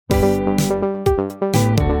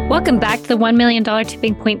Welcome back to the $1 Million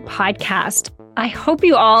Tipping Point podcast. I hope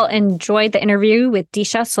you all enjoyed the interview with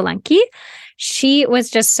Disha Solanki. She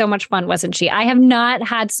was just so much fun, wasn't she? I have not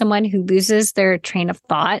had someone who loses their train of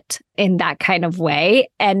thought in that kind of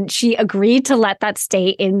way. And she agreed to let that stay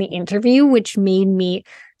in the interview, which made me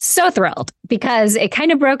so thrilled because it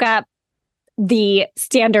kind of broke up the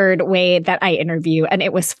standard way that I interview, and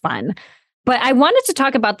it was fun. But I wanted to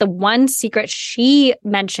talk about the one secret she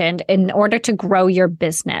mentioned in order to grow your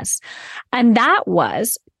business. And that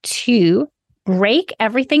was to break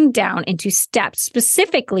everything down into steps,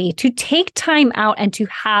 specifically to take time out and to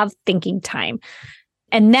have thinking time.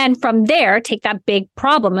 And then from there, take that big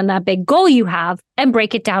problem and that big goal you have and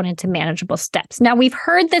break it down into manageable steps. Now, we've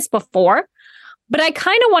heard this before, but I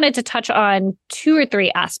kind of wanted to touch on 2 or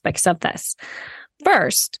 3 aspects of this.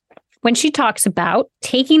 First, when she talks about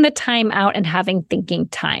taking the time out and having thinking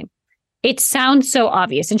time, it sounds so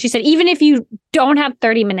obvious. And she said, even if you don't have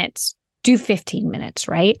 30 minutes, do 15 minutes,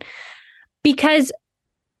 right? Because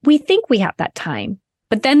we think we have that time,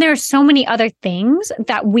 but then there are so many other things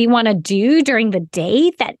that we want to do during the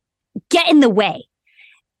day that get in the way.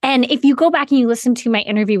 And if you go back and you listen to my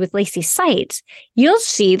interview with Lacey Seitz, you'll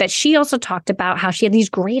see that she also talked about how she had these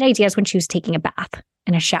great ideas when she was taking a bath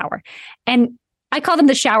and a shower. And I call them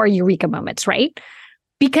the shower eureka moments, right?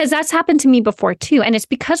 Because that's happened to me before too. And it's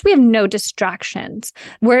because we have no distractions.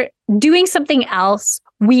 We're doing something else.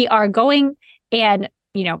 We are going and,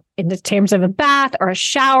 in the terms of a bath or a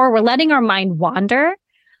shower, we're letting our mind wander.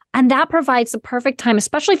 And that provides the perfect time,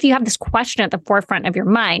 especially if you have this question at the forefront of your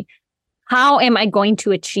mind. How am I going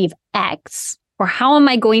to achieve X? Or how am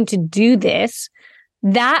I going to do this?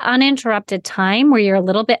 That uninterrupted time where you're a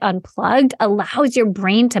little bit unplugged allows your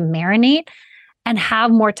brain to marinate and have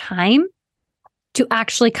more time to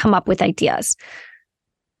actually come up with ideas.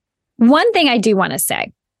 One thing I do want to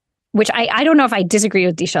say, which I don't know if I disagree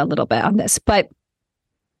with Disha a little bit on this, but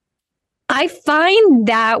I find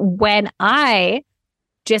that when I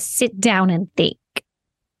just sit down and think,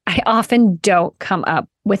 I often don't come up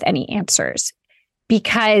with any answers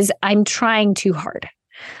because I'm trying too hard.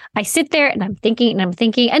 I sit there and I'm thinking,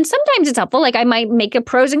 and sometimes it's helpful. Like I might make a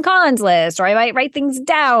pros and cons list, or I might write things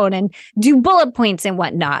down and do bullet points and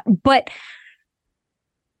whatnot. But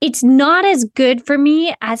it's not as good for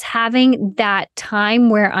me as having that time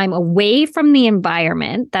where I'm away from the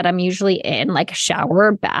environment that I'm usually in, like a shower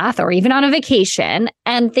or bath, or even on a vacation,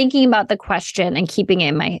 and thinking about the question and keeping it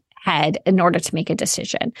in my head in order to make a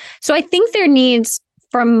decision. So I think there needs,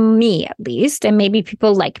 from me at least, and maybe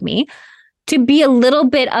people like me, to be a little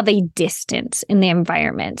bit of a distance in the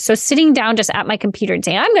environment. So sitting down just at my computer and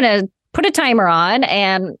saying, I'm going to put a timer on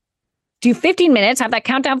and do 15 minutes, have that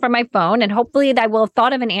countdown from my phone, and hopefully that will have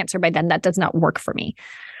thought of an answer by then. That does not work for me.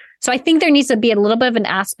 So I think there needs to be a little bit of an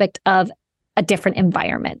aspect of a different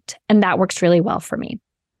environment, and that works really well for me.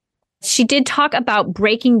 She did talk about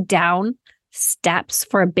breaking down steps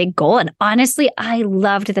for a big goal, and honestly, I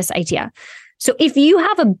loved this idea. So if you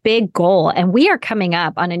have a big goal, and we are coming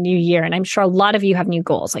up on a new year, and I'm sure a lot of you have new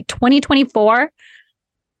goals, like 2024,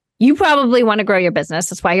 you probably want to grow your business.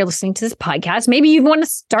 That's why you're listening to this podcast. Maybe you want to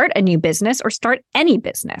start a new business or start any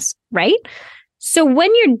business, right? So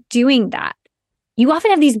when you're doing that, you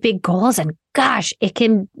often have these big goals, and gosh, it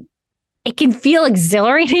can feel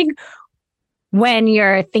exhilarating when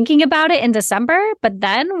you're thinking about it in December. But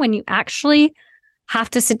then when you actually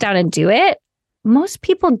have to sit down and do it, most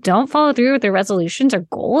people don't follow through with their resolutions or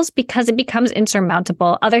goals because it becomes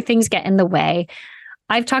insurmountable. Other things get in the way.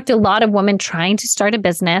 I've talked to a lot of women trying to start a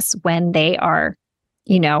business when they are,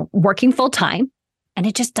 working full time, and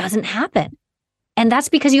it just doesn't happen. And that's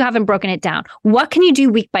because you haven't broken it down. What can you do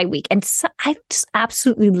week by week? And so I just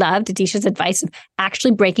absolutely loved Disha's advice of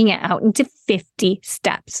actually breaking it out into 50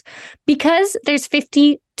 steps because there's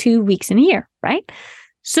 52 weeks in a year, right?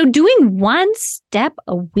 So doing one step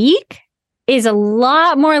a week is a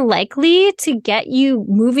lot more likely to get you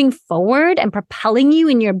moving forward and propelling you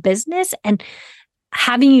in your business and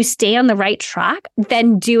having you stay on the right track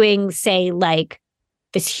than doing, say, like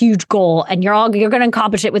this huge goal and you're going to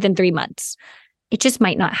accomplish it within 3 months. It just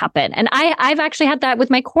might not happen. And I've actually had that with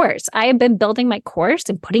my course. I have been building my course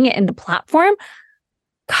and putting it in the platform.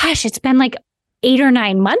 Gosh, it's been like 8 or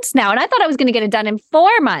 9 months now. And I thought I was going to get it done in 4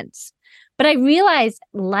 months. But I realized,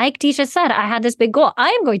 like Disha said, I had this big goal. I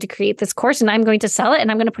am going to create this course and I'm going to sell it and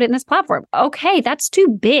I'm going to put it in this platform. Okay, that's too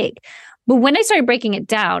big. But when I started breaking it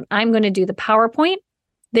down, I'm going to do the PowerPoint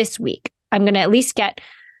this week. I'm going to at least get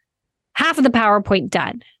half of the PowerPoint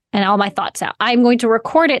done and all my thoughts out. I'm going to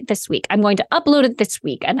record it this week. I'm going to upload it this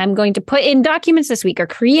week. And I'm going to put in documents this week or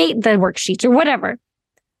create the worksheets or whatever.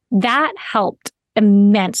 That helped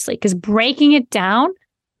immensely because breaking it down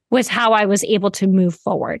was how I was able to move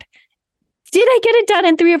forward. Did I get it done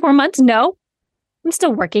in 3 or 4 months? No. I'm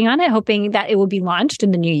still working on it, hoping that it will be launched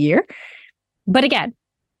in the new year. But again,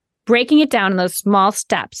 breaking it down in those small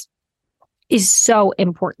steps is so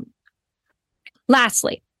important.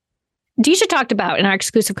 Lastly, Disha talked about in our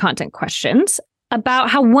exclusive content questions about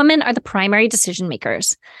how women are the primary decision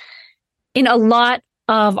makers in a lot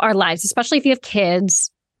of our lives, especially if you have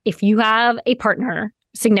kids, if you have a partner,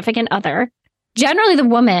 significant other. Generally, the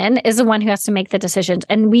woman is the one who has to make the decisions,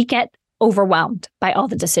 and we get overwhelmed by all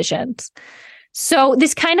the decisions. So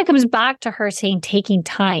this kind of comes back to her saying taking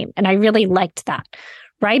time. And I really liked that,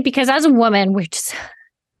 right? Because as a woman, we're just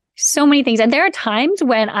so many things. And there are times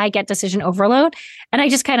when I get decision overload and I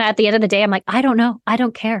just kind of at the end of the day, I'm like, I don't know. I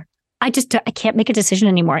don't care. I can't make a decision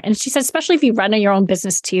anymore. And she said, especially if you run your own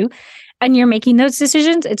business too, and you're making those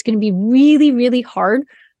decisions, it's going to be really, really hard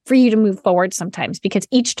for you to move forward sometimes because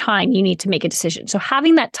each time you need to make a decision. So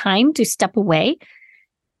having that time to step away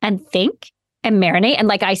and think and marinate, and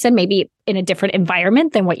like I said, maybe in a different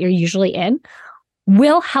environment than what you're usually in,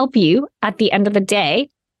 will help you at the end of the day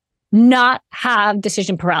not have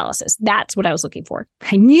decision paralysis. That's what I was looking for.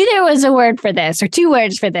 I knew there was a word for this or 2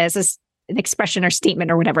 words for this, an expression or statement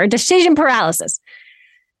or whatever, decision paralysis.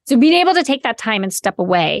 So being able to take that time and step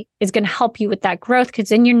away is going to help you with that growth because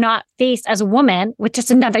then you're not faced as a woman with just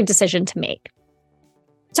another decision to make.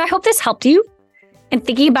 So I hope this helped you in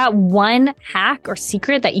thinking about one hack or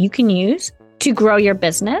secret that you can use to grow your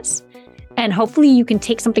business. And hopefully you can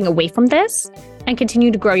take something away from this and continue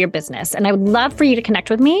to grow your business. And I would love for you to connect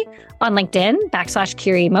with me on LinkedIn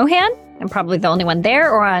 /Kiri Mohan. I'm probably the only one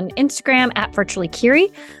there, or on Instagram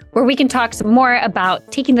 @virtuallykiri, where we can talk some more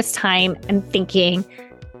about taking this time and thinking,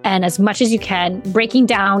 and as much as you can, breaking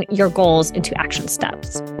down your goals into action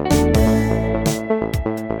steps.